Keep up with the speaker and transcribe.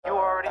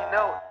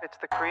No, it's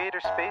the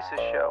Creator Spaces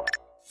show.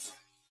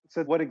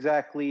 So what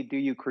exactly do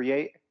you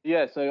create?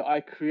 Yeah, so I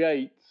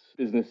create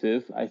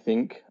businesses, I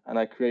think, and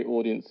I create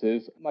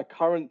audiences. My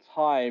current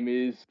time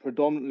is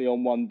predominantly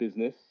on one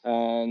business,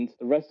 and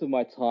the rest of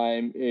my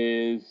time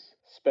is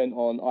spent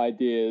on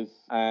ideas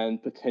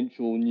and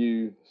potential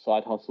new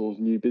side hustles,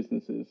 new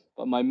businesses.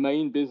 But my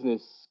main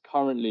business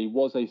currently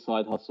was a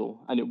side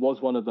hustle, and it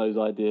was one of those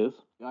ideas.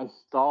 I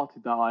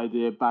started that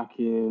idea back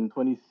in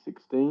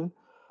 2016.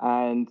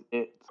 And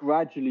it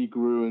gradually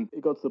grew, and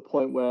it got to the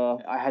point where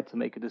I had to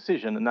make a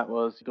decision, and that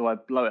was, do I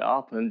blow it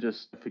up and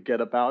just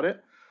forget about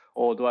it,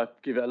 or do I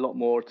give it a lot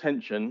more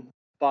attention?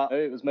 But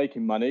it was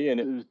making money and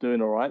it was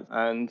doing all right,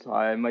 and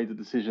I made the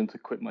decision to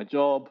quit my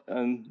job,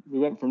 and we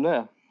went from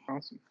there.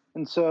 Awesome.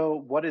 And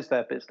so what is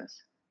that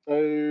business?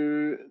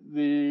 So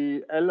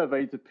the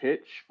elevator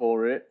pitch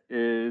for it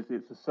is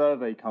it's a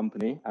survey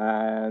company,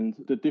 and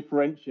the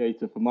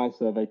differentiator for my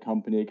survey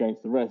company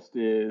against the rest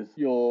is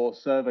your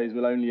surveys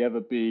will only ever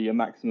be a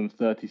maximum of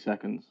 30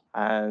 seconds.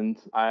 And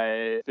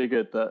I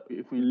figured that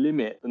if we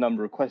limit the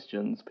number of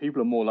questions,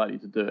 people are more likely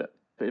to do it.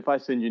 But if I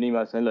send you an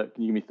email saying, look,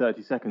 can you give me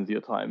 30 seconds of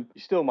your time?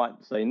 You still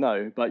might say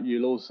no, but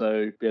you'll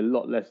also be a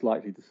lot less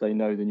likely to say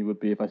no than you would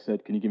be if I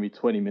said, can you give me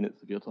 20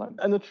 minutes of your time?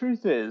 And the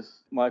truth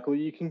is, Michael,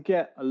 you can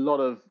get a lot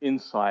of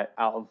insight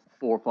out of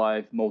 4 or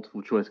 5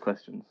 multiple choice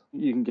questions.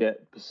 You can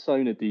get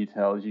persona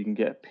details, you can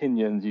get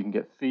opinions, you can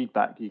get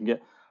feedback, you can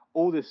get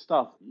all this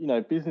stuff. You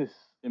know, business,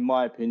 in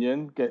my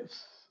opinion,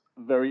 gets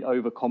very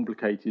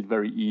overcomplicated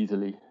very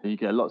easily. You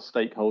get a lot of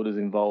stakeholders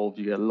involved,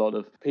 you get a lot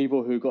of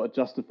people who've got to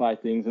justify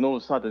things, and all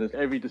of a sudden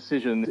every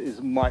decision is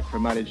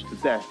micromanaged to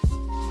death.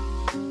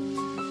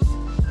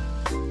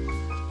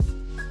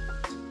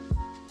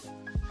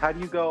 How do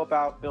you go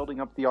about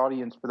building up the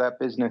audience for that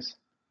business?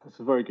 That's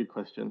a very good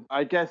question.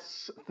 I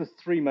guess the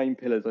 3 main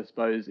pillars, I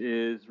suppose,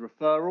 is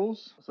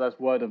referrals. So that's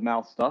word of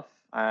mouth stuff.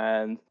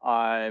 And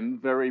I'm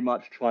very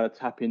much trying to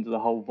tap into the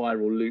whole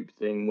viral loop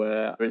thing,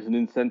 where it's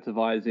an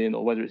incentivizing,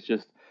 or whether it's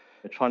just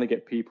trying to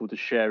get people to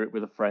share it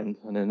with a friend,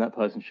 and then that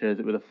person shares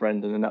it with a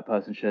friend, and then that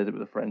person shares it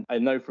with a friend. I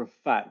know for a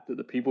fact that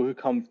the people who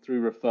come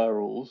through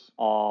referrals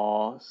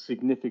are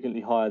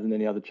significantly higher than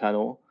any other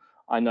channel.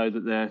 I know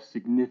that they're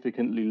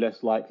significantly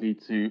less likely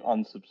to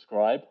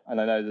unsubscribe,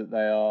 and I know that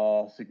they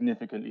are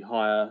significantly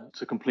higher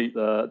to complete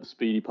the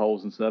speedy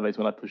polls and surveys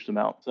when I push them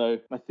out. So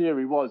my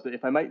theory was that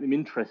if I make them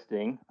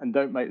interesting and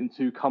don't make them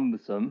too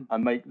cumbersome,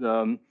 and make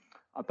them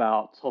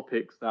about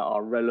topics that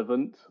are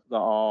relevant, that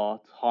are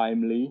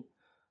timely,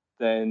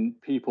 then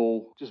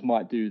people just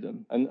might do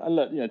them. And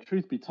look,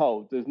 truth be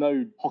told, there's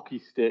no hockey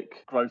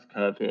stick growth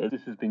curve here.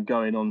 This has been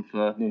going on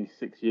for nearly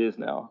 6 years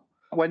now.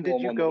 When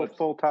did you go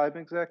full-time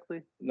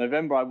exactly?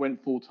 November, I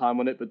went full-time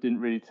on it, but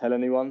didn't really tell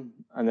anyone.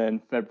 And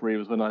then February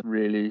was when I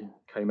really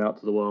came out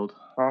to the world.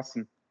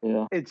 Awesome.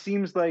 Yeah. It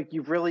seems like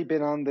you've really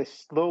been on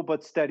this slow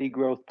but steady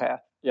growth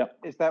path. Yeah.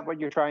 Is that what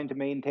you're trying to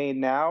maintain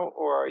now,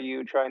 or are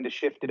you trying to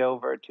shift it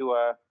over to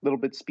a little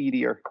bit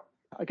speedier?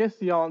 I guess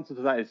the answer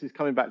to that is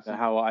coming back to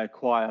how I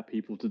acquire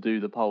people to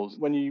do the polls.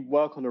 When you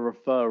work on a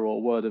referral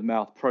or word of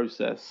mouth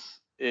process,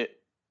 it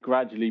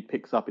gradually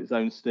picks up its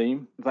own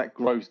steam. If that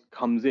growth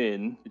comes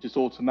in, it just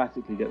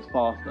automatically gets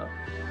faster.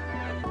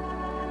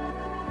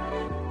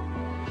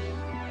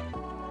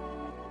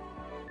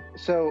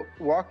 So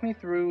walk me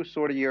through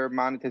sort of your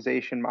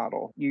monetization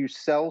model. You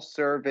sell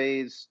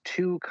surveys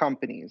to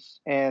companies,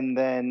 and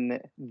then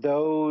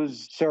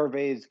those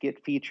surveys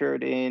get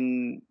featured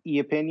in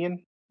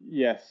eOpinion?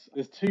 Yes,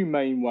 there's 2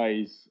 main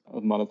ways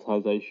of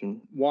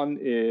monetization. One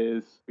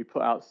is we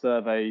put out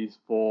surveys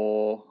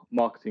for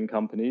marketing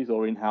companies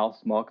or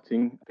in-house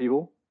marketing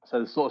people. So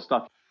the sort of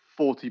stuff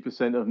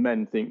 40% of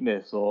men think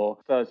this, or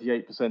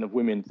 38% of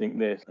women think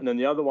this. And then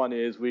the other one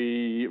is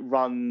we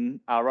run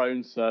our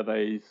own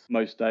surveys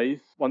most days.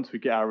 Once we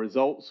get our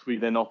results, we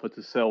then offer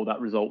to sell that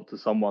result to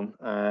someone.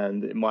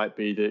 And it might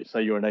be that,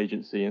 say you're an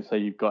agency and say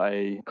you've got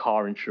a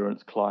car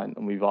insurance client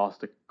and we've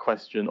asked a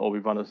question, or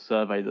we've run a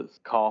survey that's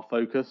car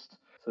focused.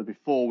 So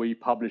before we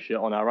publish it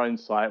on our own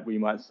site, we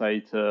might say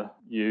to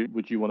you,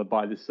 would you want to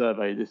buy this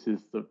survey? This is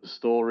the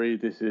story,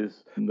 this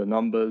is the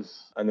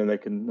numbers, and then they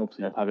can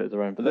obviously have it as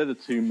their own. But they're the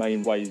 2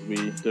 main ways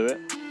we do it.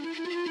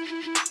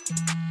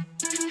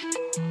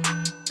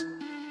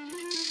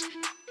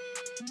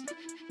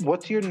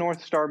 What's your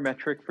North Star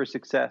metric for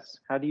success?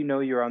 How do you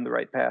know you're on the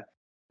right path?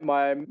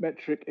 My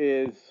metric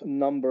is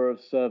number of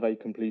survey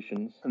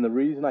completions. And the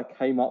reason I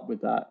came up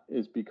with that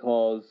is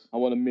because I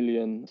want 1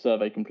 million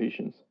survey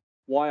completions.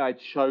 Why I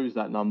chose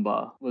that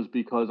number was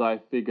because I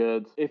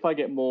figured if I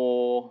get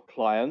more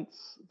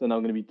clients, then I'm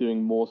going to be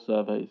doing more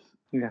surveys.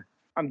 Yeah.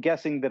 I'm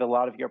guessing that a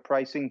lot of your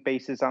pricing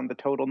bases on the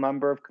total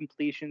number of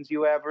completions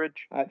you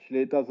average. Actually,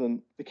 it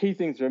doesn't. The key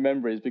thing to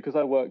remember is because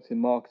I worked in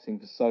marketing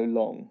for so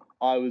long,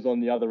 I was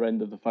on the other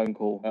end of the phone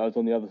call. I was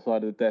on the other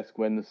side of the desk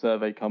when the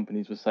survey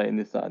companies were saying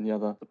this, that, and the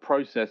other. The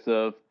process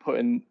of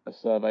putting a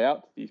survey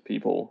out to these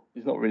people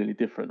is not really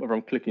different. Whether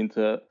I'm clicking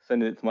to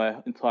sending it to my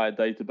entire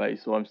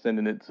database or I'm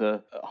sending it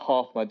to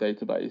half my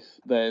database,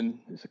 then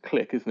it's a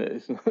click, isn't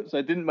it? So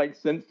it didn't make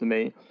sense to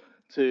me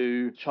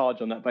to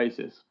charge on that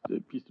basis.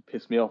 It used to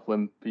piss me off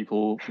when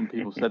people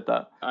said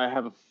that. I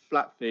have a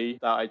flat fee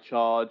that I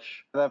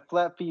charge. That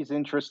flat fee is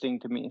interesting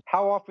to me.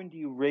 How often do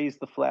you raise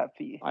the flat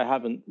fee? I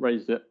haven't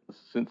raised it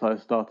since I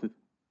started.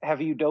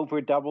 Have you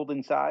doubled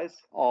in size?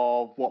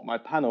 Of what, my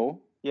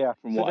panel? Yeah.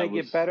 From So what they I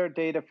get was- better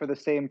data for the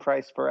same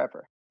price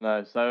forever.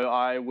 No, so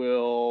I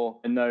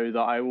know that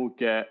I will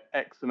get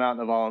X amount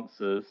of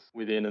answers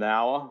within an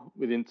hour,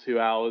 within 2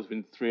 hours,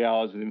 within 3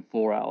 hours, within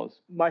 4 hours.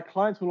 My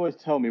clients will always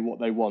tell me what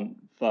they want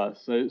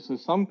first. So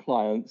some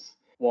clients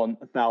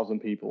want 1,000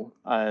 people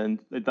and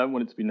they don't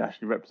want it to be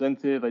nationally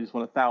representative. They just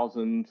want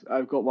 1,000.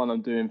 I've got one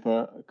I'm doing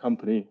for a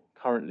company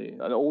currently,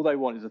 and all they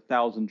want is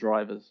 1,000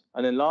 drivers.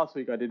 And then last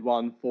week I did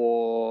one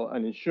for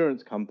an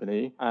insurance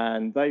company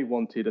and they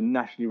wanted a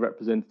nationally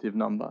representative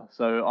number.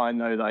 So I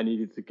know that I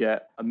needed to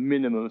get a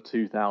minimum of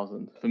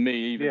 2,000. For me,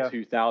 even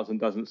 2,000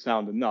 doesn't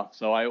sound enough.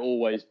 So I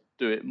always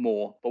do it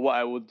more. But what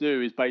I will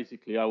do is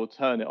basically I will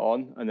turn it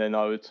on and then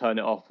I would turn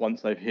it off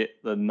once they've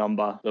hit the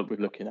number that we're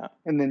looking at.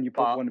 And then you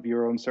put one of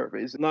your own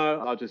surveys.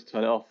 No, I'll just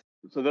turn it off.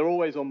 So they're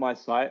always on my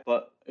site,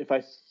 but if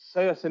I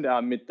say I send it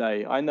out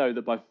midday, I know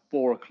that by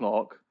 4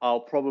 o'clock,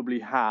 I'll probably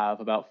have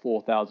about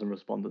 4,000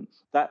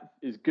 respondents. That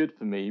is good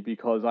for me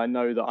because I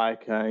know that I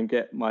can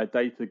get my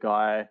data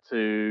guy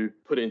to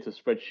put it into a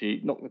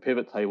spreadsheet, knock the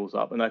pivot tables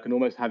up, and I can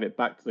almost have it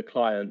back to the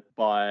client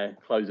by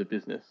close of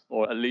business,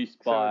 or at least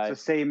by... So it's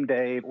the same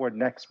day or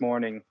next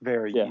morning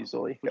very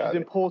easily. Which is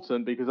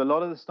important because a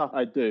lot of the stuff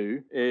I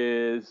do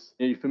is,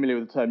 you're familiar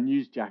with the term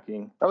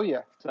newsjacking. Oh,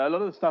 yeah. So a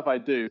lot of the stuff I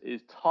do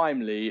is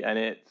timely and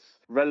it's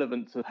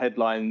relevant to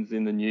headlines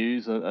in the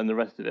news and the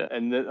rest of it.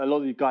 And a lot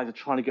of these guys are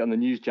trying to get on the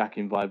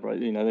newsjacking vibe, right?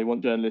 You know, they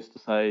want journalists to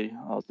say,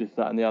 oh, this,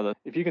 that, and the other.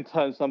 If you can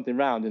turn something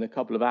around in a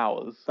couple of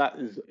hours, that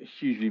is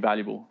hugely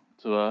valuable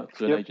to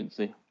an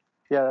agency.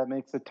 Yeah, that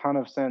makes a ton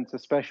of sense,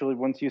 especially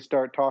once you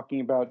start talking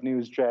about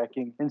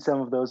newsjacking and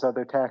some of those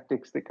other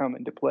tactics that come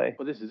into play.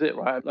 Well, this is it,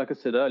 right? Like I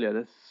said earlier,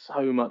 there's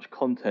so much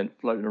content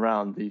floating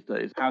around these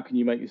days. How can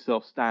you make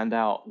yourself stand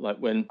out? Like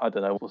when, I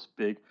don't know, what's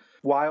big?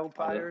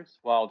 Wildfires?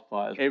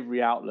 Wildfires.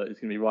 Every outlet is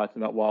going to be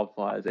writing about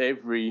wildfires.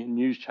 Every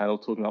news channel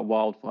talking about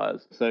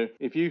wildfires. So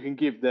if you can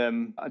give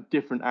them a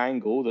different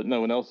angle that no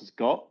one else has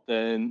got,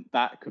 then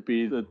that could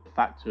be the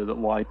factor that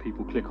why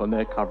people click on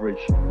their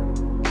coverage.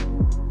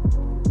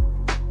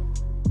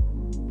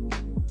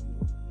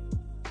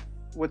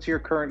 What's your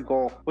current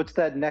goal? What's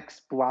that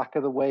next block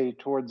of the way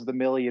towards the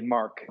million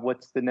mark?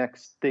 What's the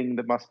next thing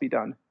that must be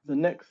done? The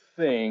next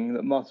thing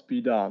that must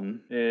be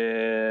done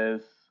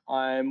is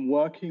I'm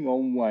working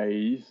on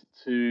ways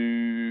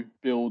to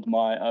build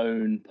my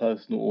own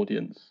personal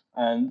audience.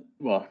 And,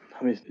 well,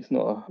 I mean, it's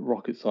not a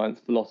rocket science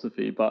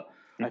philosophy, but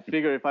I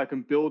figure if I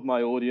can build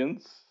my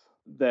audience,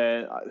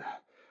 then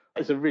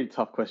it's a really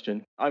tough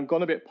question. I've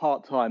gone a bit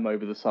part-time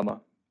over the summer.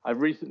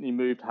 I've recently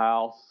moved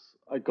house.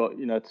 I got,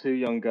 2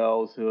 young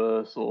girls who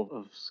are sort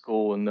of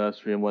school and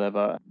nursery and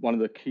whatever. One of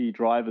the key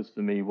drivers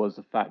for me was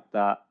the fact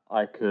that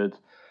I could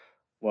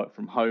work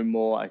from home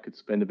more. I could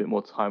spend a bit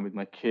more time with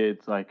my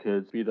kids. I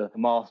could be the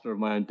master of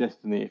my own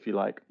destiny, if you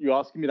like. You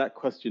asking me that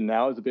question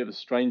now is a bit of a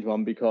strange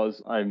one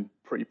because I'm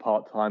pretty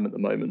part-time at the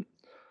moment,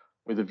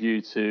 with a view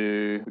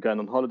to going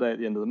on holiday at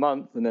the end of the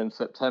month. And then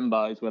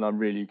September is when I'm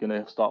really going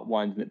to start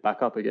winding it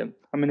back up again.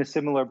 I'm in a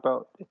similar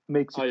boat. It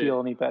makes you feel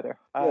any better.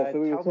 Yeah, so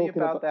we were tell me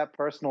talking about that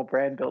personal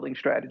brand building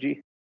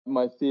strategy.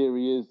 My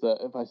theory is that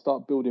if I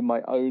start building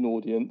my own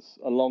audience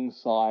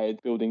alongside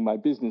building my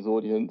business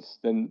audience,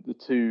 then the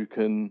two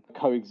can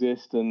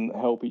coexist and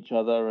help each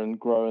other and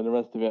grow and the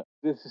rest of it.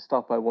 This is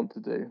stuff I want to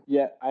do.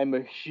 Yeah, I'm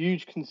a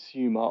huge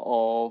consumer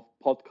of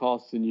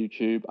podcasts and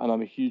YouTube, and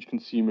I'm a huge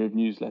consumer of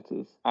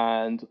newsletters.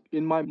 And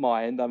in my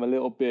mind, I'm a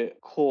little bit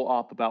caught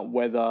up about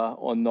whether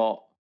or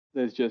not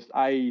there's just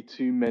A,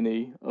 too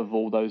many of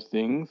all those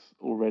things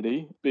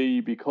already. B,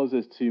 because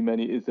there's too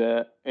many, is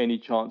there any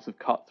chance of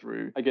cut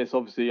through? I guess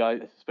obviously I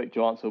suspect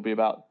your answer will be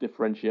about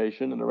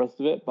differentiation and the rest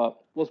of it, but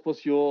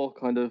what's your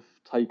kind of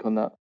take on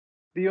that?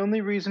 The only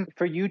reason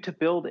for you to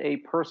build a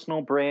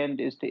personal brand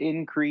is to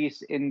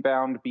increase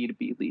inbound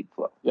B2B lead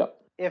flow. Yep.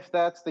 If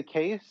that's the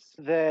case,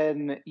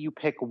 then you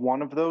pick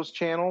one of those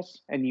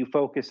channels and you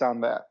focus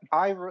on that.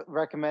 I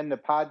recommend a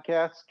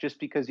podcast just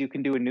because you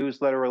can do a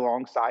newsletter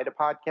alongside a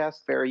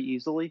podcast very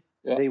easily.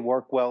 Yeah. They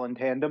work well in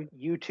tandem.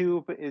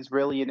 YouTube is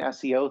really an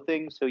SEO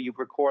thing. So you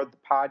record the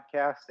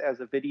podcast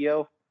as a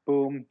video.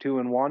 Boom, 2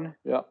 in 1.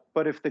 Yeah.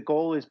 But if the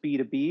goal is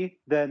B2B,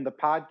 then the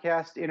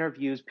podcast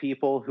interviews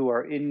people who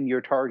are in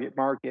your target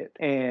market,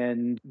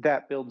 and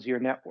that builds your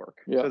network.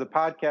 Yeah. So the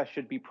podcast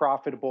should be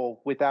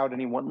profitable without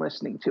anyone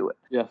listening to it.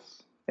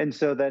 Yes. And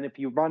so then if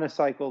you run a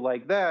cycle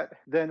like that,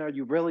 then are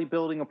you really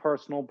building a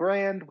personal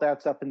brand?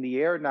 That's up in the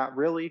air. Not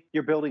really.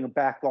 You're building a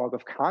backlog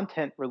of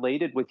content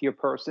related with your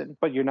person,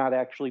 but you're not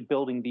actually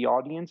building the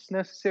audience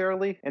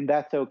necessarily. And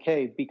that's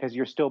okay because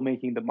you're still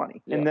making the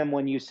money. Yeah. And then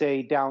when you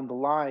say down the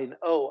line,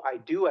 oh, I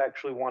do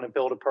actually want to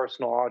build a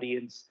personal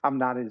audience, I'm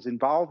not as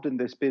involved in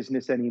this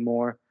business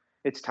anymore,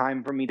 It's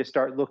time for me to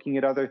start looking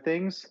at other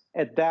things.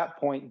 At that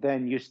point,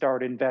 then you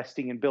start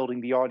investing in building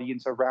the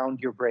audience around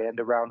your brand,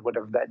 around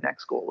whatever that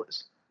next goal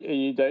is.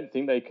 You don't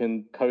think they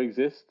can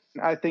coexist?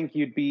 I think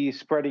you'd be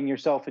spreading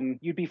yourself and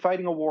you'd be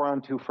fighting a war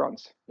on two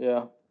fronts.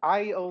 Yeah.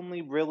 I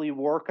only really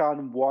work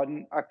on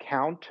one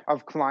account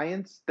of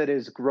clients that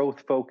is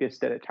growth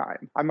focused at a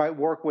time. I might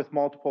work with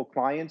multiple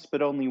clients,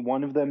 but only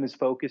one of them is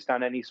focused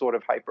on any sort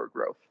of hyper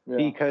growth. Yeah.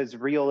 Because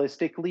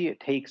realistically, it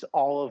takes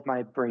all of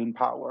my brain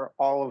power,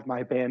 all of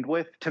my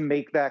bandwidth to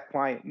make that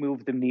client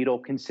move the needle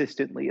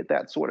consistently at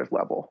that sort of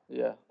level.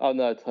 Yeah. Oh,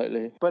 no,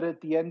 totally. But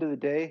at the end of the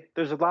day,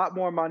 there's a lot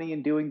more money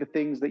in doing the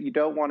things that you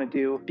don't want to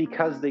do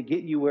because they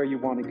get you where you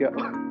want to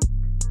go.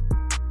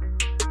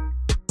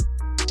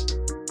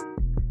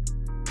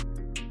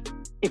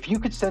 If you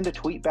could send a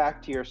tweet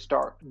back to your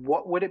start,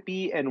 what would it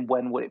be and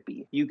when would it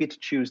be? You get to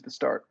choose the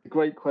start.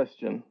 Great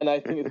question. And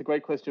I think it's a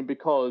great question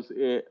because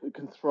it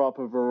can throw up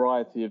a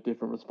variety of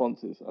different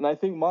responses. And I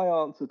think my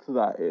answer to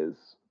that is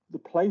the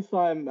place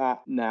I'm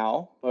at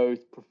now, both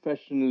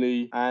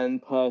professionally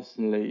and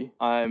personally,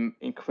 I'm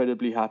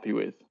incredibly happy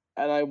with.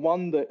 And I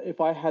wonder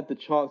if I had the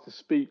chance to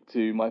speak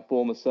to my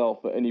former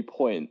self at any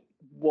point,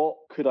 what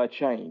could I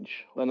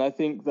change? And I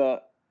think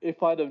that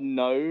if I'd have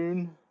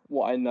known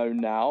what I know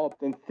now,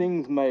 then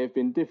things may have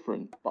been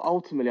different. But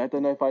ultimately, I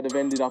don't know if I'd have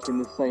ended up in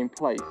the same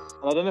place.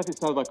 And I don't know if it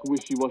sounds like a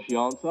wishy-washy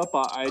answer,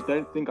 but I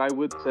don't think I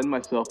would send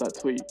myself that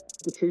tweet.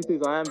 The truth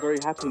is I am very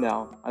happy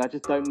now. And I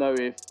just don't know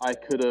if I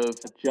could have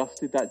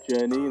adjusted that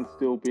journey and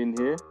still been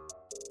here.